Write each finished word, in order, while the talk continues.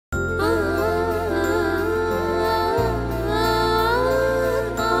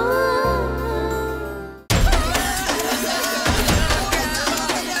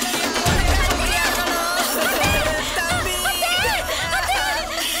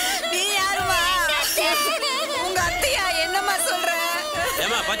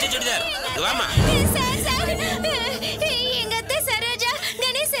பச்சை சுடிதார் வாமா. சார் எங்க அத்தை சரோஜா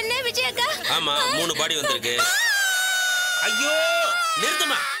கணேசன் விஜயக்கா. ஆமா 3 பாடி வந்திருக்கு. ஐயோ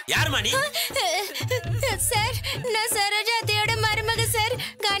நிறுத்துமா. யாருமா நீ? சார் நான் சரோஜா அத்தையோட மருமக சார்.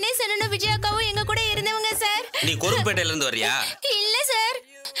 கணேசனும் விஜயக்காவும் எங்க கூட இருந்தவங்க சார். நீ கொருக்குப்பேட்டையில இருந்து வரியா? இல்ல சார்.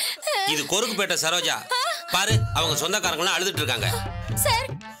 இது கொருக்குப்பேட்டை சரோஜா. பாரு அவங்க சொந்தக்காரங்களும் அழுதுட்டு இருக்காங்க. சார்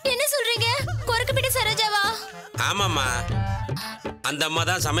என்ன சொல்றீங்க? கொருக்குப்பேட்டை சரோஜாவா? ஆமாம்மா. அந்த அம்மா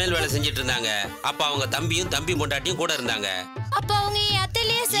தான் சமையல் வேலை செஞ்சிட்டு இருந்தாங்க. அப்ப அவங்க தம்பியும் தம்பி பொண்டாட்டியும் கூட இருந்தாங்க. அப்ப அவங்க என் அத்தை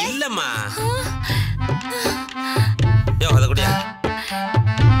இல்லையா சார்? இல்லம்மா. யோ அத குடியா.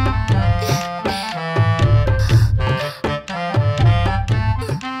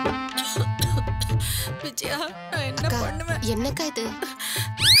 விஜயா நான் என்ன பண்ணுவேன்? என்னக்கா இது?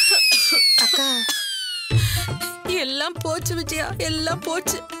 அக்கா எல்லாம் போச்சு விஜயா, எல்லாம்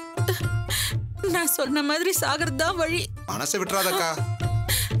போச்சு. நான் சொன்ன மாதிரி சாகறது தான் வழி. மனசை விட்டுறாதக்கா.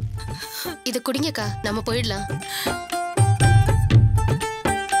 இது குடிங்கக்கா, நம்ம போயிடலாம்.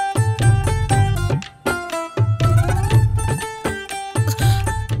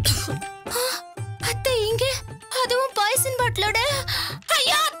 அத்தை இங்க அதுவும் பாய்சன் பாட்டிலோட.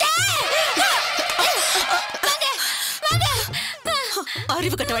 ஐயோ அத்தை வாங்க வாங்க.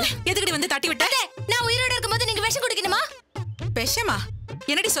 அறிவு கட்டவளே, எதுக்கடி வந்து தட்டி விட்ட? நான் உயிரோட இருக்கும்போது நீங்க விஷம் குடிக்கணுமா? விஷமா?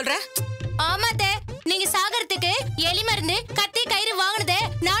 என்னடி சொல்ற? ஆமாத்தே, நீங்க சாகறதுக்கு எலி மருந்து கத்தி கயிறு வாங்குனதே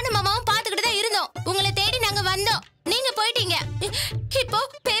நானும் மாமாவும் பாத்துக்கிட்டு தான் இருந்தோம். உங்களை தேடி நாங்க வந்தோம், நீங்க போயிட்டீங்க. இப்போ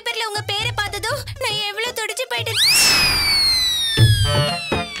பேப்பர்ல உங்க பேரை பார்த்ததும் நான் எவ்வளவு துடிச்சு போயிட்டேன்.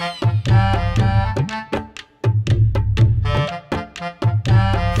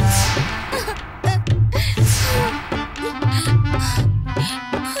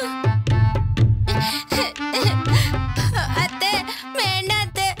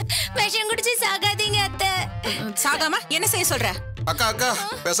 சாகாம என்ன செய்ய சொல்ற? அக்கா அக்கா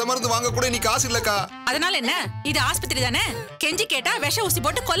விஷ மருந்து வாங்க கூட நீ காசு இல்லக்கா. அதனால என்ன? இது ஆஸ்பத்திரி தானே. கெஞ்சி கேட்டா விஷ ஊசி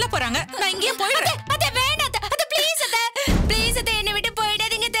போட்டு கொல்ல போறாங்க. நான் இங்கேயே போயிடுறேன். அத வேண்டாம் அத்தை. அத ப்ளீஸ் அத்தை. ப்ளீஸ் அத்தை என்ன விட்டு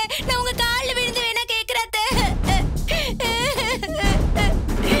போயிடாதீங்க அத்தை. நான் உங்க கால்ல விழுந்து வேணா கேக்குறேன் அத்தை.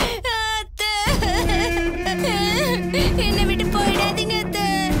 அத்தை என்ன விட்டு போயிடாதீங்க அத்தை.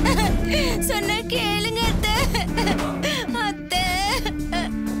 சொன்னா கேளுங்க அத்தை. அத்தை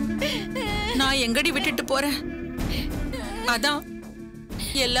நான் எங்கடி விட்டுட்டு போறேன்? அதான்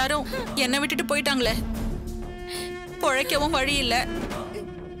எல்லாரும் என்ன விட்டுட்டு போயிட்டாங்களே. பொழைக்கவும் வழி இல்ல.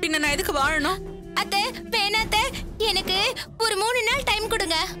 பின்ன நான் எதுக்கு வாழணும்? அத்தை வேணாத்தே, எனக்கு ஒரு 3 நாள் டைம்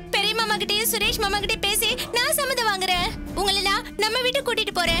கொடுங்க. பெரிய மாமா கிட்டயும் சுரேஷ் மாமா கிட்டயும் பேசி நான் சம்மதம் வாங்குறேன். உங்களை நான் நம்ம வீட்டுக்கு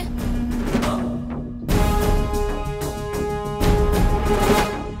கூட்டிட்டு போறேன்.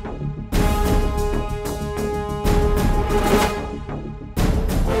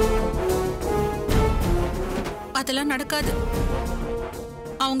 அதெல்லாம் நடக்காது.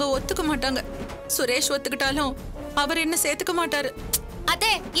 அவங்க ஒத்துக்க மாட்டாங்க. சுரேஷ் ஒத்துக்கிட்டாலும் அவர் என்ன சேர்த்துக்க மாட்டாரு. அத்தை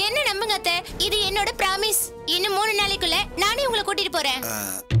என்ன நம்புங்க அத்தை, இது என்னோட பிராமிஸ். இன்னும் 3 நாளைக்குள்ள நானே உங்களை கூட்டிட்டு போறேன்.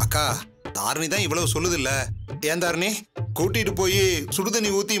 அக்கா தாரணி தான் இவ்வளவு சொல்லுது இல்ல. ஏன் தாரணி கூட்டிட்டு போய்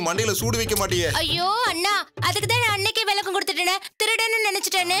சுடுதண்ணி ஊத்தி மண்டையில சூடு வைக்க மாட்டியே? ஐயோ அண்ணா, அதுக்கு தான் நான் அன்னைக்கே விளக்கம் கொடுத்துட்டேனே. திருடன்னு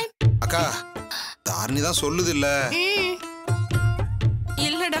நினைச்சிட்டேனே. அக்கா தாரணி தான் சொல்லுது இல்ல.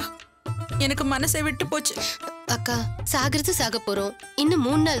 இல்லடா, எனக்கு மனசை விட்டு போச்சு. அக்கா சாகிறது சாக போறோம். இன்னும்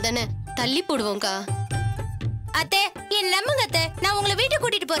 3 நாள் தானே, தள்ளி போடுவோம்க்கா. அத்தை என்ன நம்புங்க அத்தை, நான் உங்களை வீட்டுக்கு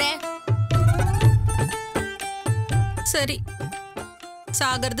கூட்டிட்டு போறேன். சரி,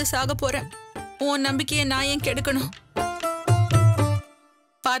 சாகிறது சாக போறேன். உன் நம்பிக்கையை நான் ஏன் கெடுக்கணும்?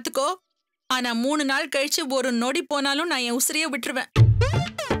 பாத்துக்கோ. ஆனா 3 நாள் கழிச்சு ஒரு நொடி போனாலும் நான் என் உசிரியை விட்டுருவேன்.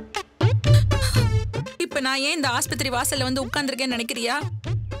 இப்ப நான் ஏன் இந்த ஆஸ்பத்திரி வாசல்ல வந்து உட்கார்ந்துருக்கேன்னு நினைக்கிறியா?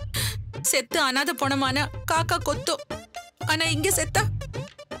 செத்து அனாதை போனமான காக்கா கொத்தோ. ஆனா இங்க செத்தா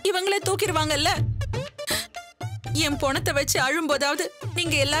இவங்களே தூக்கிடுவாங்கல்ல. என் பணத்தை வச்சு அழும்போதாவது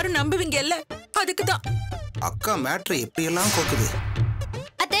நீங்க எல்லாரும் நம்புவீங்கல்ல, அதுக்குதான். அக்கா மேட்ரு எப்படி எல்லாம் கோக்குது.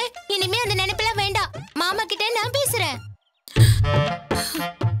 அத்தை இனிமே அந்த நினைப்பெல்லாம் வேண்டாம். மாமா கிட்ட நான் பேசுறேன்.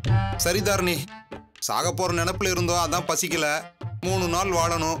 சரி தாரணி, சாக போற நினைப்புல இருந்தோம், அதான் பசிக்கல. 3 நாள்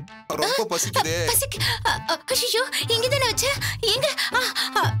வாழணும், ரொம்ப பசிக்குதே. ஐயோ இங்கதானே வச்ச? எங்க?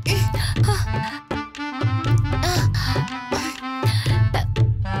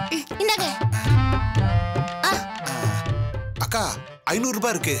 இந்தாங்க. அக்கா 500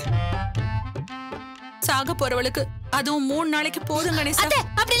 ரூபாய் இருக்கு. சாக போறவளுக்கு அதுவும் 3 நாளைக்கு போதும் கணேசா. அத்தை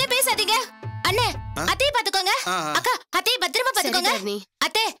அப்படி எல்லாம் பேசாதீங்க. அண்ணே அத்தையை பாத்துக்கோங்க. அக்கா அத்தையை பத்திரமா பாத்துக்கோங்க.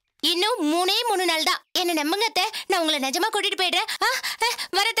 அத்தை இன்னும் 3 நாள் தான். என்ன நம்புங்க அத்தை, நான் உங்களை நிஜமா கூட்டிட்டு போயிடுறேன்.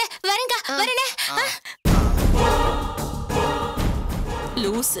 வரதே வரேங்க வரேனே.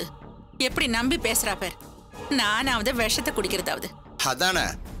 லூசு எப்படி நம்பி பேசுறா பேர். நானாவது விஷத்தை குடிக்கிறதாவது அதானே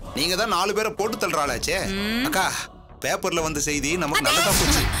நீங்க தான் 4 பேரை போட்டு தள்ளுறாளாச்சே. அக்கா பேப்பர்ல வந்த செய்தி நமக்கு நல்லதா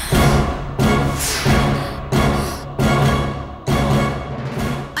போச்சு.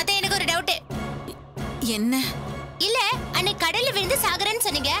 அத எனக்கு ஒரு டவுட். என்ன? இல்ல அன்னைக்கு கடல்ல விழுந்து சாகரன்னு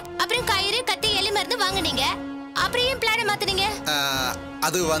சொன்னீங்க. அப்புறம் கயிறு கத்தி எலி மருந்து வாங்குனீங்க. அப்புறம் ஏன் பிளான மாத்துனீங்க?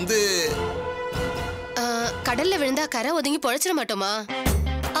 அது வந்து கடல்ல விழுந்தா கரை ஒதுங்கி பொழைச்சிட மாட்டோமா?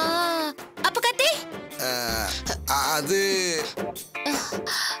 அப்ப கத்தி? அது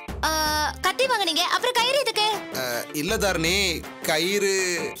கத்தி வாங்குனீங்க. அப்புறம் கயிறு எதுக்கு? இல்ல தாரணி, கயிறு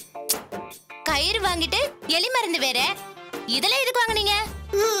வாங்கிட்டு எலி மருந்து வேற. இதெல்லாம் எதுக்கு வாங்குனீங்க?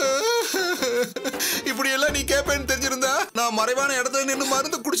 இப்படி எல்லாம் நீ கேப்பேன்னு தெரிஞ்சிருந்தா நான் மறைவான இடத்துல நின்னு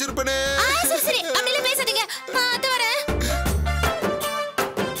மருந்து குடிச்சிருப்பேனே. சரி சரி அப்படிலாம் பேசாதீங்க. அத வரேன்.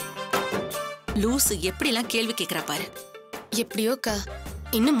 லூசு எப்படி எல்லாம் கேள்வி கேக்குறா பாரு. எப்படியோக்கா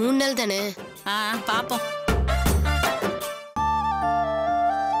இன்னும் 3 நாள் தானே. பாப்போம்.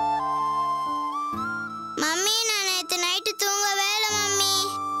 மம்மி நான் நேத்து நைட்டு தூங்கவே இல்ல மம்மி.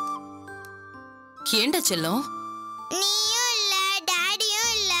 ஏண்டா செல்லம்? நீயும் இல்ல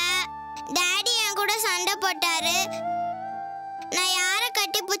டாடியும் இல்ல. டாடி என் கூட சண்டை போட்டாரு. நான் யாரை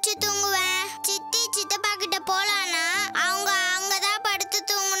கட்டி புடிச்சு தூங்குவேன்? சித்தி சித்தப்பா கிட்ட போலானா அவங்க அங்கதான் படுத்து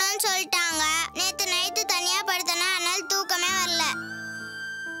தூங்கணும்னு சொல்லிட்டாங்க. நேத்து நைட்டு தனியா படுத்தனா அதனால தூக்கமே வரல.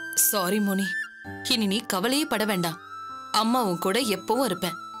 சாரி மோனி, இனி நீ கவலையே பட வேண்டாம். அம்மா உன் கூட எப்பவும்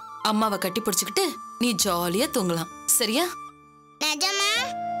இருப்பேன். அம்மாவை கட்டி பிடிச்சுக்கிட்டு நீ ஜாலியா தூங்கலாம், சரியா? நிஜமா?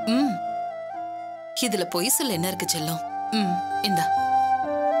 இதுல பொய் சொல்ல என்ன இருக்கு செல்லம்? இந்தா.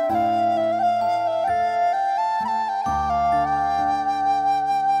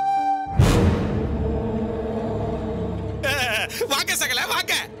 வாங்க சகல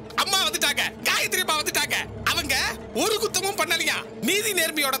வாங்க. அம்மா வந்துட்டாங்க, காயத்ரி அம்மா வந்துட்டாங்க. அவங்க ஒரு குத்தமும் பண்ணலையா, நீதி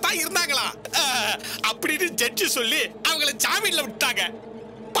நேர்மையோட தான் இருந்தாங்களா அப்படின்னு ஜட்ஜி சொல்லி அவங்கள ஜாமீன்ல விட்டாங்க.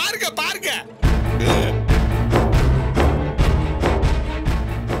 பாருங்க பாருங்க.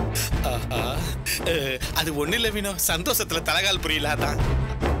 அது ஒண்ணு இல்ல வீணோ, சந்தோஷத்துல தலகால் புரியலாதான்.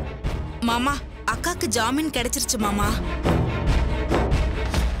 மாமா அக்காக்கு ஜாமீன் கிடைச்சிருச்சு மாமா.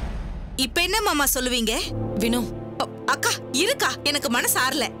 இப்ப என்ன மாமா சொல்லுவீங்க? வினோ அக்கா இருக்கா, எனக்கு மனசு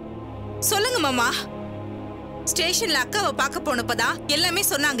ஆறல. சொல்லுங்க மாமா. ஸ்டேஷன்ல அக்காவை பார்க்க போனப்பதான் எல்லாமே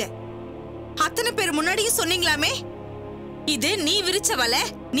சொன்னாங்க. அத்தனை பேர் முன்னாடியும் சொன்னீங்களாமே, இது நீ விரிச்ச வலை,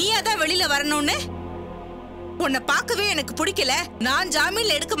 நீயாதான் வெளியில வரணும்னு. உன்னை பார்க்கவே எனக்கு பிடிக்கல, நான்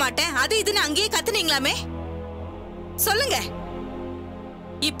ஜாமீன்ல எடுக்க மாட்டேன், அது இதுன்னு அங்கேயே கத்துனீங்களாமே. சொல்லுங்க.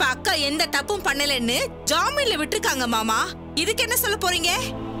 இப்ப அக்கா எந்த தப்பும் பண்ணலன்னு ஜாமீன்ல விட்டுருக்காங்க மாமா. இதுக்கு என்ன சொல்ல போறீங்க?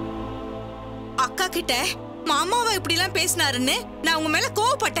 அக்கா கிட்ட மாமாவை இப்படி எல்லாம் பேசினாருன்னு நான் உங்க மேல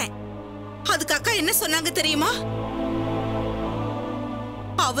கோவப்பட்டேன். அதுக்கு அக்கா என்ன சொன்னாங்க தெரியுமா?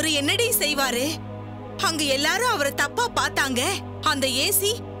 அவரு என்னடி செய்வாரு, அங்க எல்லாரும் அவரை தப்பா பார்த்தாங்க. அந்த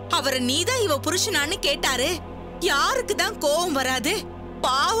ஏசி அவரை நீதான் இவ புருஷனான்னு கேட்டாரு. யாருக்கு தான் கோவம் வராது?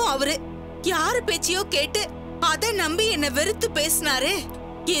 பாவம் அவரு யாரு பேச்சையோ கேட்டு அத நம்பி என்ன வெறுத்து பேசினாரு.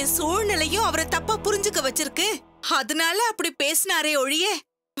 என் சூழ்நிலையும் அவரை தப்பா புரிஞ்சுக்க வச்சிருக்கு. அதனால அப்படி பேசினாரே ஒழிய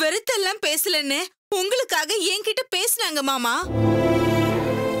வெறுத்தெல்லாம் பேசலன்னு உங்களுக்காக என்கிட்ட பேசினாங்க மாமா.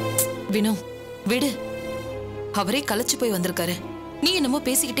 வினோ விடு, அவரே கலைச்சு போய் வந்திருக்காரு. நீ என்னமோ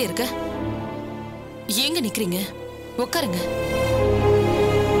பேசிக்கிட்டே இருக்க. ஏங்க நிக்கிறீங்க? உட்காருங்க.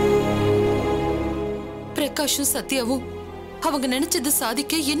 பிரகாஷும் சத்யாவும் அவங்க நினைச்சது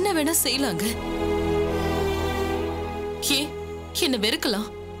சாதிக்க என்ன வேணா செய்யலாங்க. ஏன் என்ன வெறுக்கலாம்,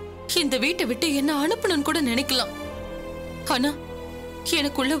 இந்த வீட்டை விட்டு என்ன அனுப்பணும்னு கூட நினைக்கலாம். ஆனா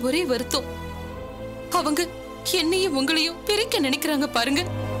எனக்குள்ள ஒரே வருத்தம், அவங்க என்னையும் உங்களையும் பிரிக்க நினைக்கிறாங்க பாருங்க.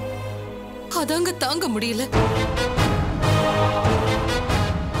 அதாங்க தாங்க முடியல.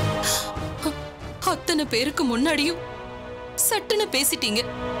 அத்தனை பேருக்கு முன்னாடியும் சட்டுன்னு பேசிட்டீங்க.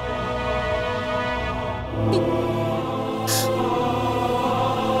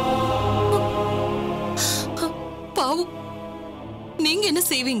 பாவம், நீங்க என்ன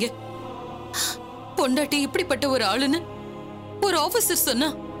செய்வீங்க? பொண்டாட்டி இப்படிப்பட்ட ஒரு ஆளுன்னு ஒரு ஆபீசர் சொன்னா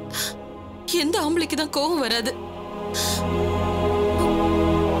எந்த ஆம்பளைக்கு தான் கோபம் வராது?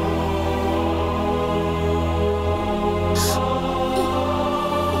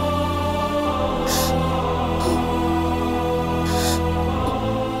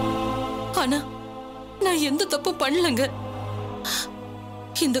 ஆனா நான் எந்த தப்பும் பண்ணலங்க.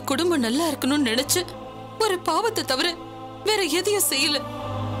 இந்த குடும்பம் நல்லா இருக்கணும்னு நினைச்சு ஒரு பாவத்தை தவிர வேற எதையும் செய்யல.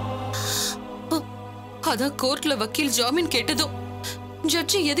 அதான் கோர்ட்ல வக்கீல் ஜாமீன் கேட்டதும்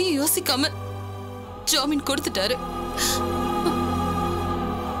ஜட்ஜி எதையும் யோசிக்காம ஜாமீன் கொடுத்துட்டாரு.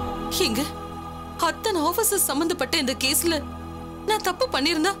 எங்க அத்தனை ஆபீசர் சம்பந்தப்பட்ட இந்த கேஸ்ல நான் தப்பு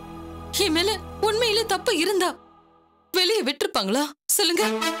பண்ணிருந்தா, என் மேல உண்மையில தப்பு இருந்தா வெளியே விட்டுருப்பாங்களா சொல்லுங்க?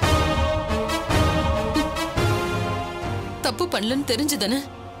 தப்பு பண்ணலன்னு தெரிஞ்சுதானே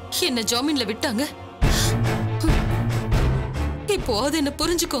என்ன ஜாமீன்ல விட்டாங்க. இப்போ அது என்ன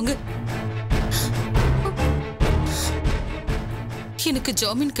புரிஞ்சுக்கோங்க. எனக்கு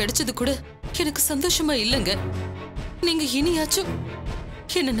ஜாமீன் கிடைச்சது கூட எனக்கு சந்தோஷமா இல்லைங்க. நீங்க இனியாச்சும்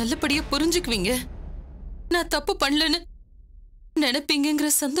என்ன நல்லபடியா புரிஞ்சுக்குவீங்க, நான் தப்பு பண்ணலன்னு நினைப்பீங்கிற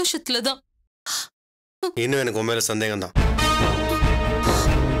சந்தோஷத்துலதான். இன்னும் எனக்கு உண்மையில சந்தேகம் தான்.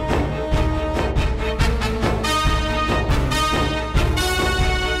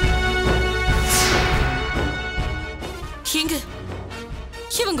 எங்க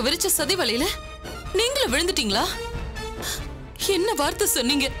இவங்க விரிச்ச சதி வலையில நீங்களும் விழுந்துட்டீங்களா? என்ன வார்த்தை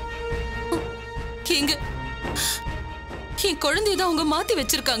சொன்னீங்க? எங்க என் குழந்தையதான் அவங்க மாத்தி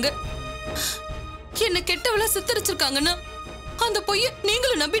வச்சிருக்காங்க. என்ன கெட்டவளா சித்தரிச்சிருக்காங்கன்னா அந்த பொய்ய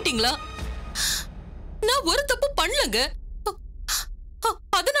நீங்களும் நம்பிட்டீங்களா? நான் ஒரு தப்பு பண்ணலங்க,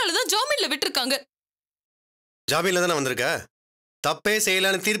 அதனாலதான் ஜாமீன்ல விட்டுருக்காங்க. ஜாமீன்ல தானே வந்திருக்க, தப்பே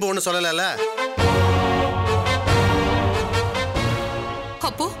செய்யலான்னு தீர்ப்பு ஒண்ணு சொல்லல.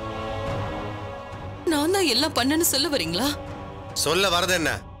 அப்போ நான் தான் எல்லாம் பண்ணேன்னு சொல்ல வரீங்களா? சொல்ல வரது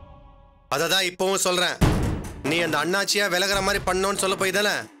என்ன, அததான் இப்பவும் சொல்றேன். நீ அந்த அண்ணாச்சியா விலகிற மாதிரி பண்ணோன்னு சொல்ல போய்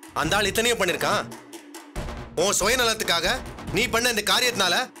தானே அந்த ஆள் இத்தனையும் பண்ணிருக்கான். உன் சுயநலத்துக்காக நீ பண்ண இந்த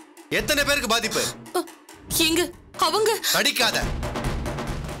காரியத்தினால எத்தனை பேருக்கு பாதிப்பு? எங்க அவங்க அடிக்காத,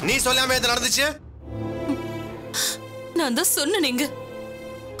 நீ சொல்லாம எது நடந்துச்சு? நான் தான் சொன்னேங்க,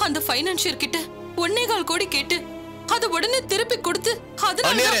 அந்த பைனான்சியர் கிட்ட 1.25 கோடி கேட்டு அத உடனே திருப்பி கொடுத்து.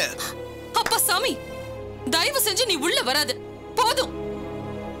 அப்பா சாமி, தயவு செஞ்சு நீ உள்ள வராத, போதும்.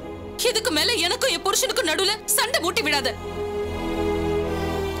 இதுக்கு மேல எனக்கும் என் புருஷனுக்கும் நடுவுல சண்டை மூட்டி விடாத.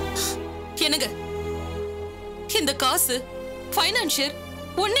 என்னங்க இந்த காசு, பைனான்சியர்,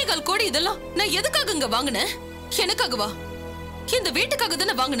 1.25 கோடி இதெல்லாம் நான் எதுக்காக இங்க வாங்கினேன்? எனக்காகவா? இந்த வீட்டுக்காக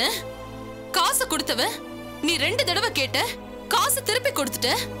தானே வாங்கினேன். காசு கொடுத்தவன் நீ 2 தடவை கேட்ட, காசு திருப்பி கொடுத்துட்ட.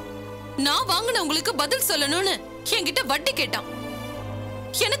 நான் வாங்கின உங்களுக்கு பதில் சொல்லணும்னு என்கிட்ட வட்டி கேட்டான்.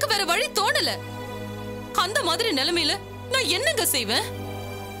 எனக்கு வேற வழி தோணல. அந்த மாதிரி நிலைமையில நான் என்னங்க செய்வேன்?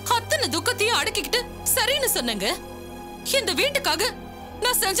 அத்தனை துக்கத்தையும் அடக்கிக்கிட்டு சரின்னு சொன்னங்க. இந்த வீட்டுக்காக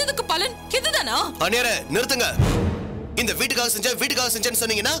நான் செஞ்சதுக்கு பலன் இதுதானா? அண்ணியாரே நிறுத்துங்க. இந்த வீட்டுக்காக செஞ்சேன்னு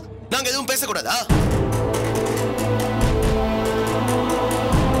சொன்னீங்கன்னா நாங்க எதுவும் பேசக்கூடாதா?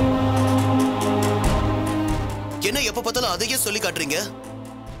 என்ன எப்ப பார்த்தாலும் அதையே சொல்லி காட்டுறீங்க?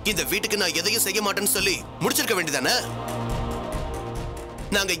 இந்த வீட்டுக்கு நான் எதையும் செய்ய மாட்டேன்னு சொல்லி முடிச்சிருக்க வேண்டியதானே?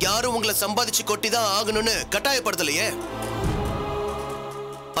 நாங்க யாரும் உங்களை சம்பாதிச்சு கொட்டிதான் ஆகணும்னு கட்டாயப்படுத்தலையே.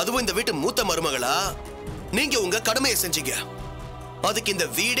 அதுவும் இந்த வீட்டு மூத்த மருமகளா நீங்க உங்க கடமையை செஞ்சீங்க. அதுக்கு இந்த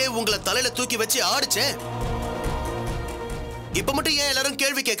வீடே உங்களை தலையில தூக்கி வச்சு ஆடுச்சே. இப்ப மட்டும் ஏன் எல்லாரும்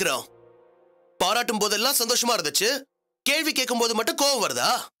கேள்வி கேட்கிறோம்? பாராட்டும் போதெல்லாம் சந்தோஷமா இருந்துச்சு, கேள்வி கேட்கும் போது மட்டும் கோவம்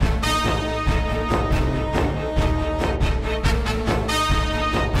வருதா?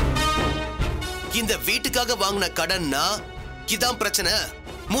 இந்த வீட்டுக்காக வாங்கின கடன்னா இதான் பிரச்சனை.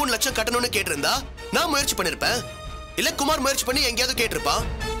 3 லட்சம் கட்டணும்னு கேட்டிருந்தா நான் முயற்சி பண்ணிருப்பேன், இல்ல குமார் முயற்சி பண்ணி எங்கேயாவது கேட்டிருப்பான்.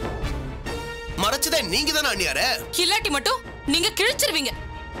 மறைச்சதே நீங்க தானே அண்ணியாரே. இல்லாட்டி மட்டும் நீங்க கிழிச்சிருவீங்க.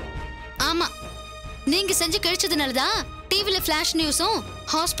 ஆமா, நீங்க செஞ்சு கிழிச்சதுனாலதான் டிவில பிளாஷ் நியூஸும்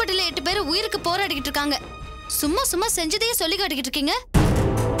ஹாஸ்பிட்டல்ல 8 பேர் உயிருக்கு போராடிக்கிட்டு இருக்காங்க. சும்மா சும்மா செஞ்சதையே சொல்லி காட்டிக்கிட்டு இருக்கீங்க.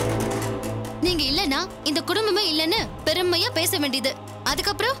 நீங்க இல்லனா இந்த குடும்பமே இல்லன்னு பெருமையா பேச வேண்டியது,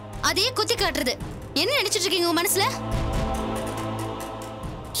 அதுக்கப்புறம் அதையே குத்தி காட்டுறது. என்ன நினைச்சிட்டு இருக்கீங்க உங்க மனசுல?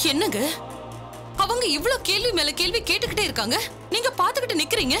 என்னங்க அவங்க இவ்ளோ கேள்வி மேல கேள்வி கேட்டுக்கிட்டே இருக்காங்க, நீங்க பாத்துக்கிட்டு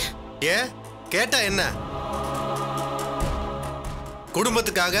நிக்கிறீங்க. ஏன் கேட்டா என்ன?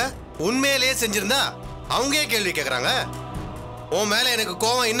 குடும்பத்துக்காக உண்மையிலேயே செஞ்சிருந்தா அவங்க கேள்வி கேக்குறாங்க. உன் மேல எனக்கு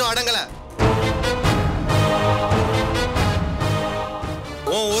கோவம் இன்னும் அடங்கல.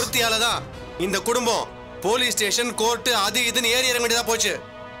 உன் ஒருத்தியாலதான் இந்த குடும்பம் போலீஸ் ஸ்டேஷன், கோர்ட்டு, அது இதுன்னு ஏறி இறங்க வேண்டியதா போச்சு.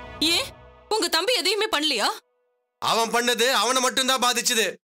 ஏன் உங்க தம்பி எதையுமே பண்ணலையா? அவன் பண்ணது அவனை மட்டும்தான் பாதிச்சது,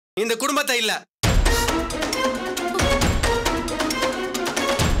 இந்த குடும்பத்தை இல்ல.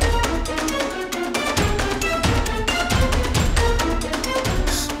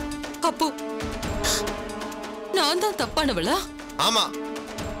 அப்போ நான் தான் தப்பானவளா? ஆமா,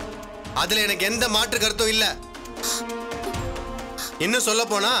 அதுல எனக்கு எந்த மாற்று கருத்தும் இல்ல. இன்னும் சொல்ல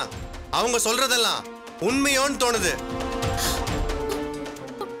போனா அவங்க சொல்றதெல்லாம் உண்மையோன்னு தோணுது.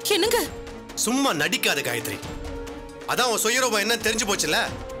 என்னங்க சும்மா நடிக்காத காயத்ரி. அதான் உன் சுயரூபம் என்ன தெரிஞ்சு போச்சுல.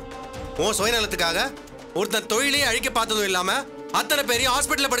 உன் சுயநலத்துக்காக ஒருத்தன் தொழிலே அழிக்க பார்த்ததும் இல்லாம அத்தனை பேரையும்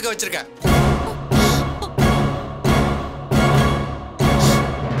ஹாஸ்பிட்டல்ல படுக்க வச்சிருக்க.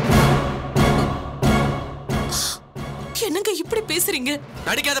 என்னங்க இப்படி பேசுறீங்க?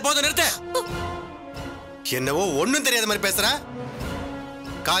 நடிக்காத போது நிறுத்த. என்னவோ ஒண்ணும் தெரியாத மாதிரி பேசுற.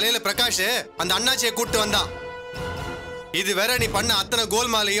 காலையில பிரகாஷ் அந்த அண்ணாச்சியை கூட்டு வந்தான். இது வேற நீ பண்ண அத்தனை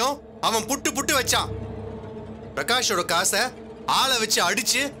கோல்மாலையும் அவன் புட்டு புட்டு வச்சான். பிரகாஷோட காசை ஆளை வச்சு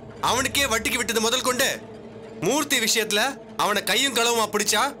அடிச்சு அவனுக்கே வட்டிக்கு விட்டது முதல் கொண்டு மூர்த்தி விஷயத்துல அவனை கையும் களவுமா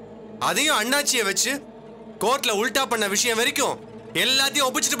பிடிச்சா, அதையும் அண்ணாச்சியை வச்சு கோர்ட்ல உல்டா பண்ண விஷயம் வரைக்கும் எல்லாத்தையும்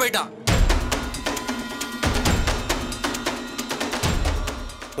ஒப்பிச்சுட்டு போயிட்டான்.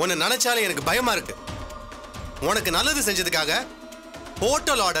 உன்னை நினைச்சாலே எனக்கு பயமா இருக்கு. உனக்கு நல்லது செஞ்சதுக்காக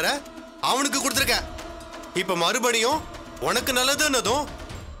ஹோட்டல் ஆர்டரை அவனுக்கு கொடுத்துருக்க. இப்ப மறுபடியும் உனக்கு நல்லதுன்னதும்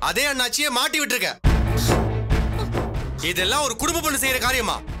அதே அண்ணாச்சியை மாட்டி விட்டுருக்க. இதெல்லாம் ஒரு குடும்ப பொண்ணு செய்யற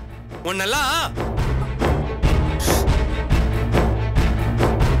காரியமா? உன்னெல்லாம்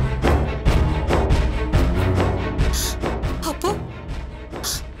அப்போ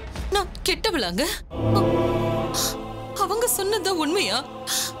நான் கெட்டவளாங்க? அவங்க சொன்னதுதான் உண்மையா?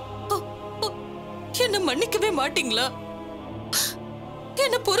 என்ன மன்னிக்கவே மாட்டீங்களா?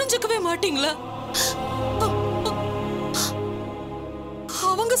 என்ன புரிஞ்சுக்கவே மாட்டீங்களா?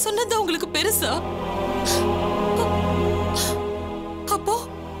 அவங்க சொன்னது உங்களுக்கு பெருசா? அப்போ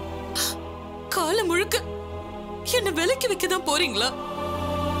காலம் முழுக்க என்ன விலைக்கு வைக்கதான் போறீங்களா?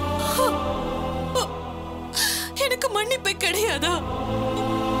 எனக்கு மன்னிப்பே கிடையாதா?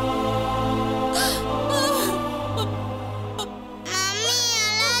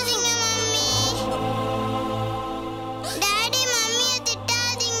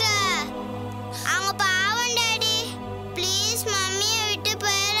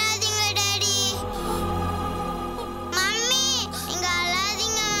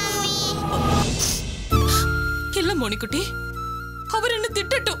 மோனிக்குட்டி, அவர் என்ன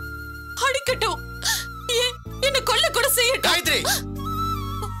திட்டட்டும், அடிக்கட்டும், என்ன கொல்ல கூட செய்யட்டும். காயத்ரி,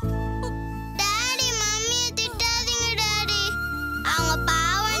 டாடி மம்மியை திட்டாதீங்க டாடி. அவங்க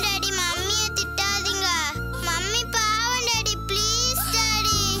பாவம் டாடி, மம்மியை திட்டாதீங்க. மம்மி பாவம் டாடி, ப்ளீஸ்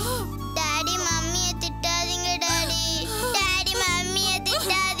டாடி. டாடி மம்மியை திட்டாதீங்க டாடி. டாடி மம்மியை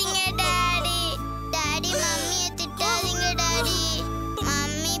திட்டாதீங்க டாடி. டாடி மம்மியை திட்டாதீங்க டாடி.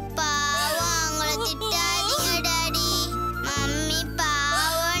 மம்மி பாவம், அவங்கள திட்டாதீங்க டாடி. மம்மி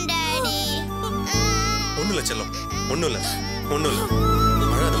பாவம் டாடி. ஒண்ணும் இல்ல செல்லம், ஒண்ணும் இல்ல, ஒண்ணும் இல்ல.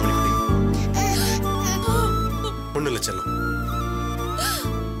 அழாத மணிக்குட்டி, ஒண்ணும் இல்ல செல்லம்.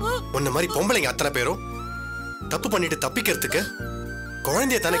 உன்ன மாதிரி பொம்பளைங்க அத்தனை பேரும் தப்பு பண்ணிட்டு தப்பிக்கிறதுக்கு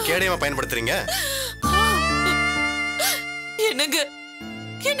குழந்தைய தானே கேடயமா பயன்படுத்துறீங்க. என்னங்க,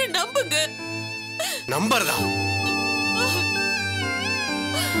 என்ன நம்புங்க. நம்பர்தா?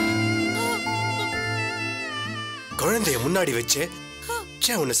 குழந்தைய முன்னாடி வச்சு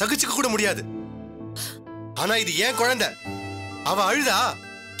உன்னை சகிச்சுக்க கூட முடியாது. ஆனா இது ஏன் குழந்தை, அவ அழுதா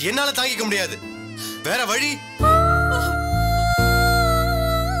என்னால தாங்கிக்க முடியாது. வேற வழி?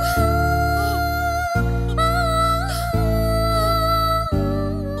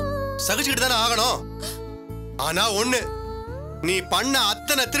 சகிச்சுக்கிட்டு தானே ஆகணும். ஆனா ஒண்ணு, நீ பண்ண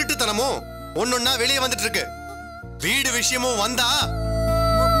அத்தனை திருட்டுத்தனமும் ஒன்னொன்னா வெளியே வந்துட்டு இருக்கு. வீடு விஷயமும் வந்தா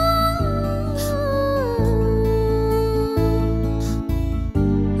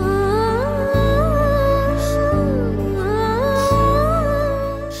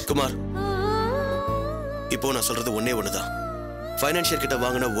குமார், இப்போ நான் சொல்றது ஒன்னே ஒண்ணுதான். பைனான்சியர் கிட்ட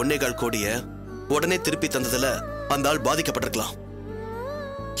வாங்கின 1.25 கோடிய உடனே திருப்பி தந்ததுல அந்த ஆள் பாதிக்கப்பட்டிருக்கலாம்.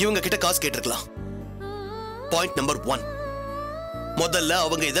 இவங்க கிட்ட காசு கேட்டிருக்கலாம். பாயிண்ட் நம்பர் 1, முதல்ல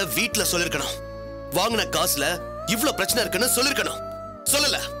அவங்க இத வீட்ல சொல்லிருக்கணும். வாங்கின காசுல இவ்ளோ பிரச்சனை இருக்குன்னு சொல்லிருக்கணும்.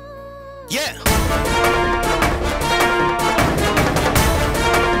 சொல்லல. ஏன்?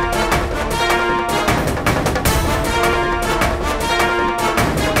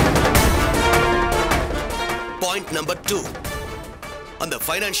 பாயிண்ட் நம்பர் 2, அந்த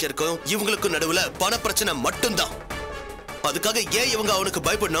பைனான்சியருக்கும் இவங்களுக்கும் நடுவுல பண பிரச்சனை மட்டும்தான். அதுக்காக ஏன் இவங்க அவனுக்கு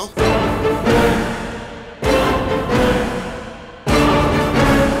பயப்படணும்?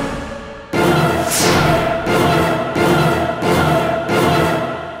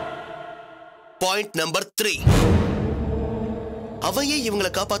 பாயிண்ட் நம்பர் 3, அவன் ஏன்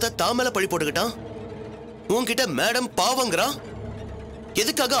இவங்களை காப்பாத்த தாமல பழி போட்டுக்கிட்டான்? உன்கிட்ட மேடம் பாவங்கிறான்.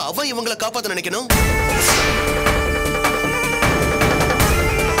 எதுக்காக அவன் இவங்களை காப்பாத்த நினைக்கணும்?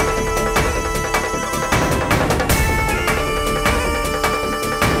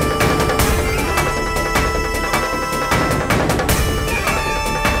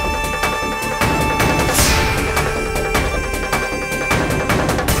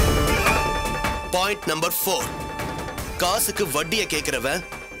 பாயிண்ட் நம்பர் 4, காசுக்கு வட்டியை கேட்கிறவன்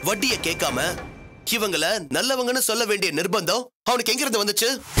வட்டியை கேட்காம இவங்கள நல்லவங்கன்னு சொல்ல வேண்டிய நிர்பந்தம் அவனுக்கு எங்கிருந்து வந்துச்சு?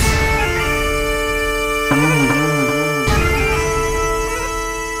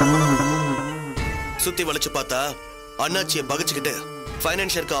 சுத்தி வளைச்சு பார்த்தா அண்ணாச்சியை பகச்சுக்கிட்டு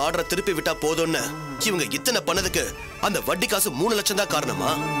ஃபைனான்சியருக்கு ஆர்டரை திருப்பி விட்டா போதும்னு இவங்க இத்தனை பண்ணதுக்கு அந்த வட்டி காசு 3 லட்சம் தான்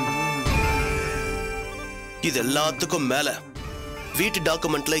காரணமா? இது எல்லாத்துக்கும் மேல வீட்டு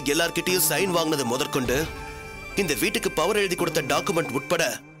டாக்குமெண்ட்ல எல்லார்கிட்டயும் சைன் வாங்கினது முதற்கொண்டு இந்த வீட்டுக்கு பவர் எழுதி கொடுத்த டாக்குமெண்ட் உட்பட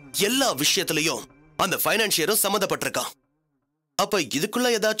எல்லா விஷயத்திலையும் அந்த ஃபைனான்சியரும் சம்மந்தப்பட்டிருக்கான். அப்ப இதுக்குள்ள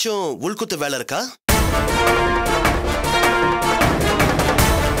ஏதாச்சும் உள்குத்து வேலை இருக்கா?